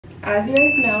as you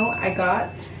guys know, I got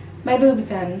my boobs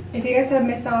done. If you guys have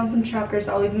missed out on some chapters,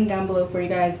 I'll leave them down below for you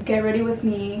guys. Get ready with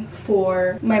me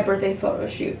for my birthday photo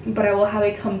shoot, but I will have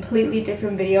a completely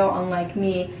different video on like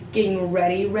me getting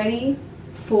ready,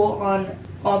 full on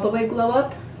all the way glow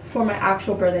up for my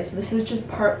actual birthday. So this is just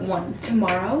part 1.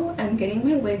 Tomorrow I'm getting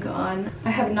my wig on. I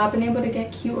have not been able to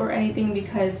get cute or anything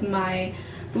because my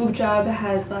boob job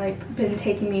has like been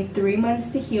taking me 3 months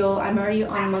to heal. I'm already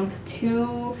on month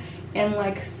 2 and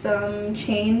like some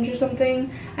change or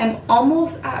something. I'm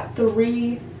almost at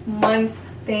 3 months,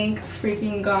 thank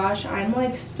freaking gosh. I'm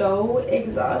like so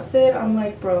exhausted. I'm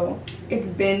like, bro, it's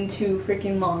been too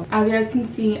freaking long. As you guys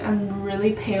can see, I'm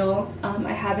really pale.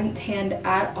 I haven't tanned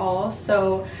at all,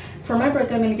 so for my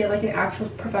birthday I'm gonna get like an actual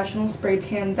professional spray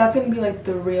tan. That's gonna be like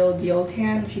the real deal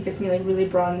tan. She gets me like really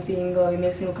bronzy and glowy,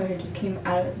 makes me look like I just came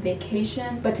out of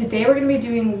vacation. But today we're gonna be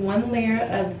doing 1 layer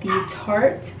of the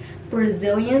Tarte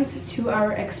Brazilians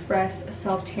 2-Hour Express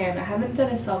self tan. I haven't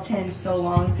done a self tan in so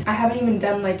long. I haven't even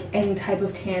done like any type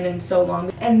of tan in so long.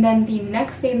 And then the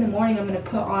next day in the morning I'm gonna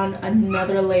put on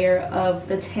another layer of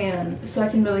the tan so I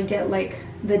can really get like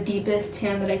the deepest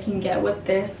tan that I can get with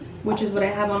this, which is what I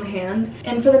have on hand.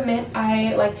 And for the mitt,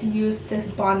 I like to use this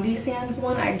Bondi Sands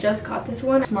one. I just got this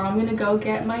one. Tomorrow I'm gonna go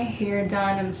get my hair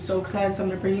done. I'm so excited, so I'm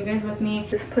gonna bring you guys with me.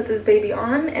 Just put this baby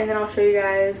on and then I'll show you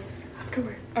guys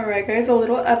afterwards. Alright guys, a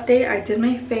little update. I did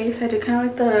my face. I did kind of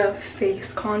like the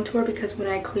face contour because when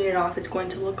I clean it off it's going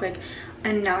to look like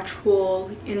a natural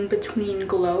in between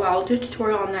glow. I'll do a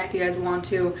tutorial on that if you guys want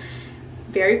to.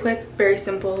 Very quick, very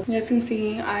simple. You guys can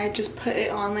see I just put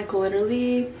it on like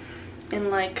literally in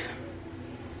like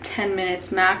 10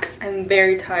 minutes max. I'm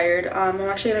very tired. I'm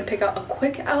actually gonna pick out a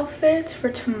quick outfit for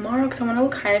tomorrow because I want to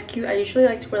look kind of cute. I usually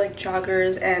like to wear like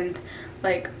joggers and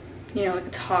like, you know, like a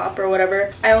top or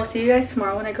whatever. I will see you guys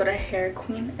tomorrow when I go to Hair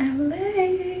Queen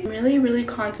LA. I'm really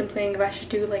contemplating if I should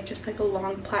do like just like a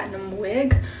long platinum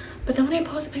wig, but then when I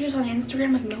post pictures on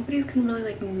Instagram, like nobody's gonna really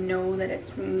like know that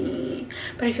it's me.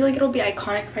 But I feel like it'll be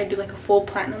iconic if I do like a full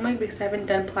platinum wig because I haven't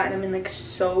done platinum in like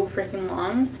so freaking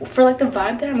long. For like the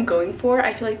vibe that I'm going for,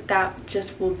 I feel like that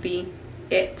just will be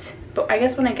it. But I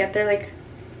guess when I get there, like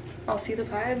I'll see the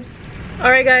vibes.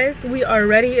 Alright guys, we are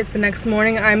ready. It's the next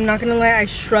morning. I'm not gonna lie, I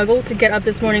struggled to get up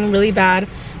this morning really bad.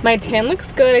 My tan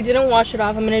looks good. I didn't wash it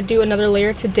off. I'm gonna do another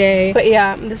layer today. But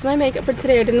yeah, this is my makeup for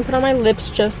today. I didn't put on my lips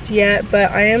just yet,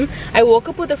 but I woke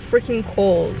up with a freaking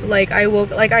cold. Like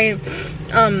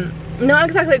not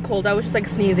exactly a cold. I was just like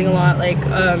sneezing a lot, like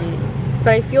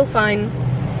but I feel fine.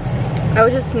 I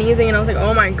was just sneezing and I was like,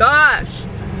 oh my gosh.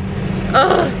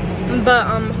 Ugh. But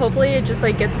hopefully it just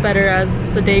like gets better as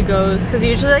the day goes, because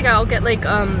usually like I'll get like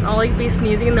I'll like be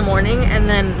sneezing in the morning and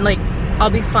then like I'll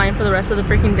be fine for the rest of the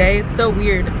freaking day. It's so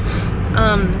weird.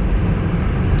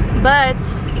 But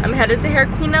I'm headed to Hair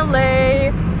Queen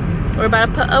LA. We're about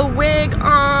to put a wig on.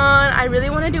 I really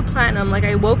want to do platinum. Like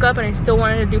I woke up and I still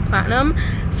wanted to do platinum,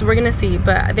 so we're gonna see.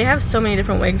 But they have so many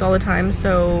different wigs all the time,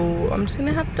 so I'm just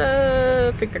gonna have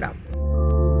to figure it out.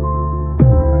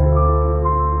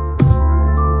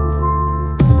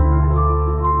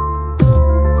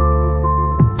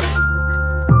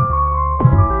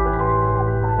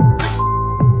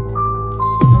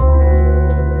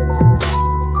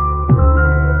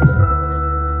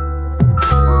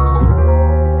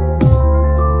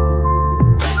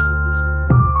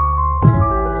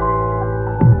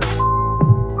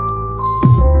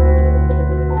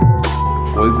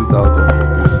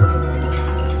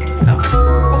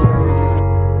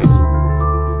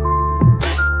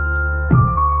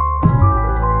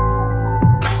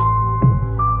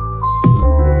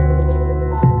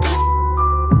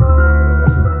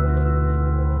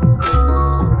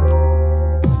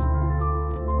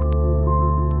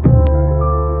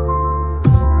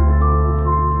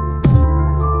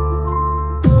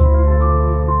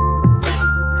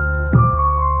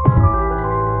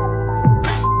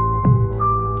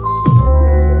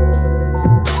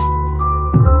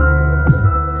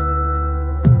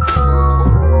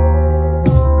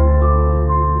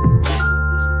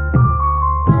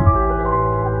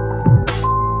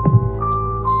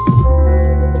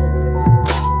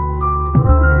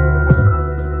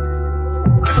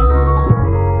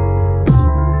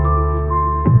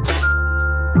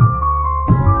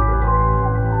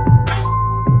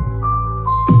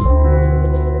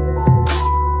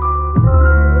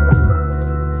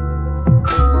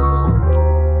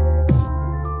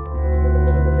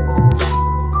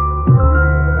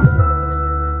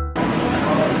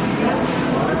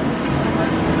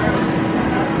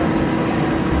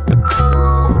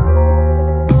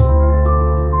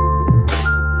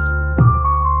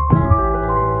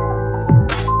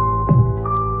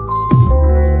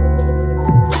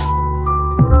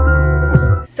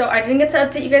 I didn't get to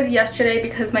update you guys yesterday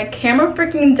because my camera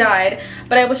freaking died,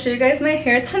 but I will show you guys my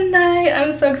hair tonight.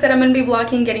 I'm so excited. I'm gonna be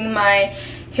vlogging getting my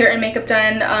hair and makeup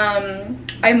done.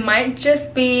 I might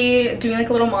just be doing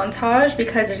like a little montage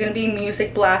because there's gonna be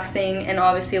music blasting, and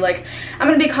obviously like I'm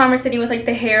gonna be conversating with like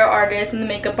the hair artist and the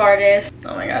makeup artist.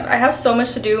 Oh my god, I have so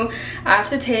much to do. I have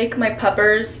to take my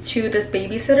puppers to this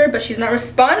babysitter, but she's not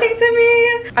responding to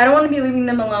me. I don't want to be leaving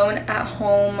them alone at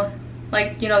home,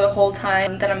 like, you know, the whole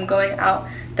time that I'm going out,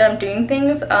 that I'm doing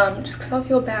things, just because I'll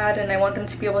feel bad, and I want them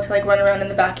to be able to like run around in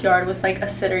the backyard with like a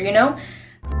sitter, you know.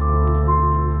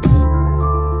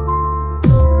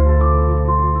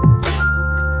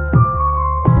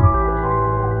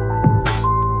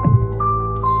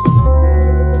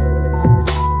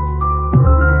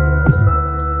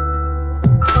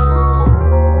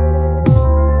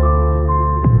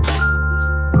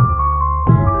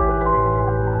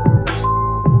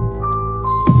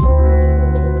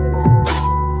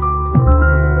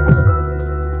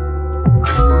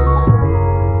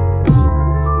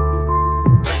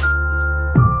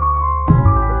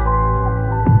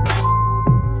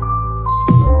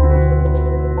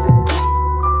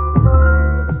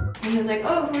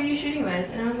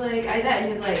 Aidette, and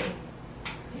he was like,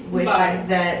 which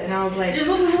Aidette? And I was like, just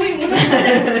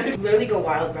literally go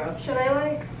wild, bro. Should I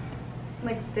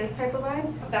like this type of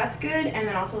vibe? That's good, and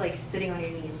then also like sitting on your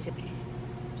knees too.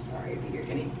 Sorry, but you're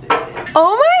getting booted.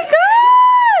 Oh my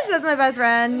gosh, that's my best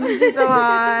friend. She's so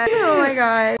hot. Oh my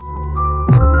god.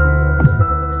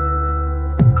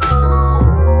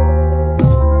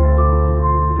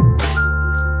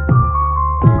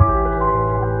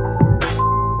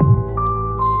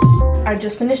 I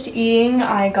just finished eating.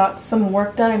 I got some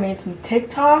work done. I made some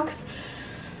TikToks.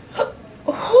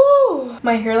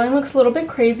 My hairline looks a little bit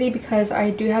crazy because I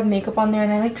do have makeup on there,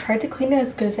 and I like tried to clean it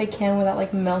as good as I can without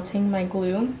like melting my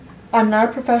glue. I'm not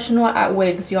a professional at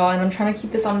wigs, y'all, and I'm trying to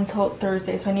keep this on until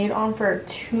Thursday, so I need it on for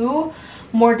 2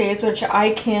 more days, which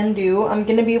I can do. I'm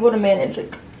gonna be able to manage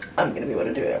it. I'm gonna be able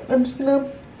to do it. I'm just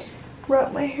gonna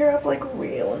wrap my hair up like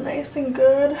real nice and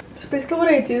good. So basically what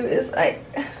I do is I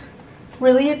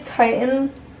really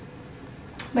tighten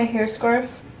my hair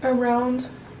scarf around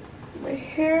my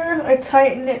hair. I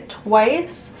tighten it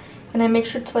twice, and I make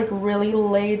sure to like really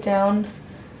lay down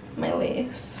my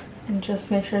lace and just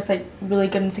make sure it's like really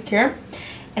good and secure.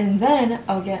 And then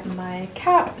I'll get my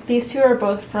cap. These two are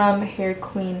both from Hair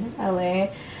Queen LA.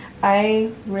 I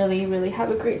really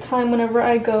have a great time whenever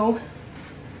I go,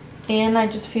 and I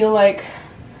just feel like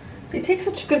they take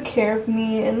such good care of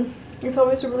me, and it's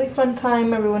always a really fun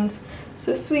time. Everyone's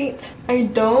so sweet. I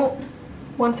don't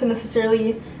want to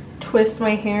necessarily twist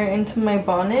my hair into my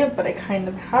bonnet, but I kind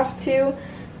of have to.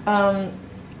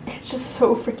 It's just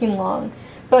so freaking long.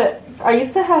 But I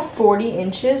used to have 40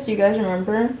 inches. Do you guys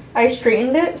remember? I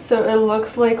straightened it so it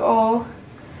looks like all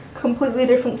completely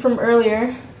different from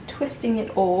earlier. Twisting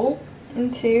it all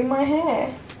into my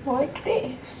hair like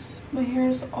this. My hair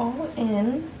is all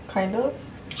in, kind of.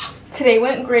 Today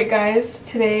went great, guys.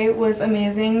 Today was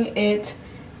amazing. It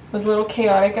was a little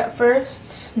chaotic at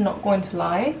first, not going to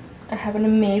lie. I have an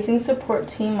amazing support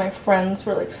team. My friends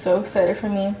were like so excited for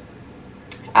me.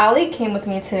 Allie came with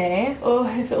me today. Oh,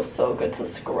 it feels so good to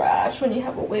scratch when you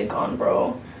have a wig on,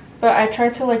 bro. But I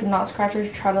tried to like not scratch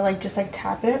it, try to like just like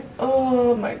tap it.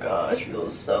 Oh my gosh,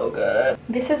 feels so good.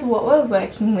 This is what we're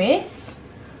working with.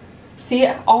 See,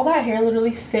 all that hair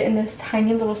literally fit in this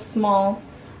tiny little small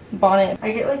bonnet.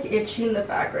 I get like itchy in the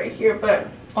back right here, but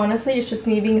honestly it's just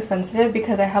me being sensitive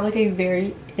because I have like a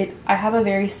very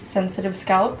sensitive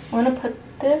scalp. I'm gonna put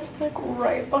this like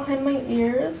right behind my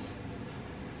ears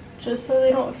just so they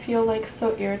don't feel like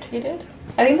so irritated.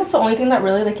 I think that's the only thing that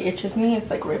really like itches me. It's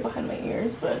like right behind my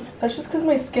ears, but that's just because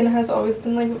my skin has always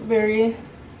been like very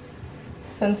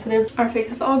sensitive. Our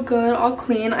face is all good, all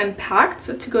clean. I'm packed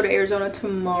to go to Arizona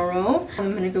tomorrow.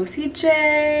 I'm gonna go see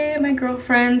Jay, my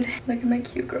girlfriend. Look at my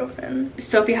cute girlfriend.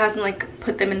 Sophie hasn't like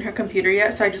put them in her computer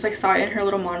yet, so I just like saw it in her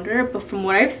little monitor. But from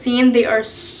what I've seen, they are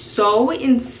so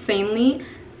insanely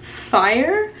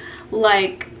fire.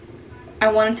 Like,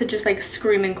 I wanted to just like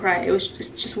scream and cry. It was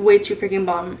just way too freaking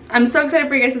bomb. I'm so excited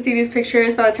for you guys to see these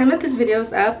pictures. By the time that this video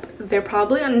is up, they're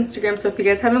probably on Instagram, so if you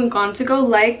guys haven't gone to go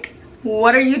like,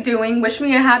 what are you doing? Wish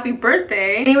me a happy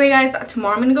birthday. Anyway, guys,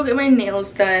 tomorrow I'm gonna go get my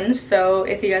nails done, so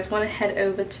if you guys want to head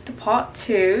over to the pot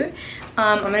too,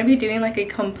 I'm gonna be doing like a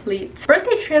complete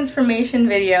birthday transformation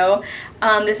video.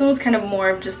 This one was kind of more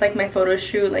of just like my photo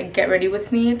shoot, like get ready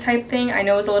with me type thing. I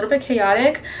know it was a little bit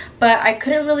chaotic, but I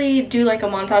couldn't really do like a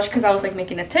montage because I was like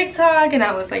making a TikTok and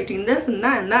I was like doing this and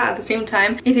that at the same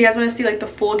time. If you guys want to see like the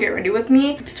full get ready with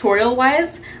me tutorial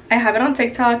wise, I have it on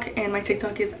TikTok, and my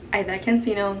TikTok is Aidette.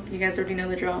 You guys already know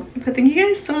the drill. But thank you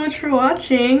guys so much for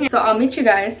watching. So I'll meet you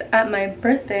guys at my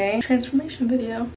birthday transformation video.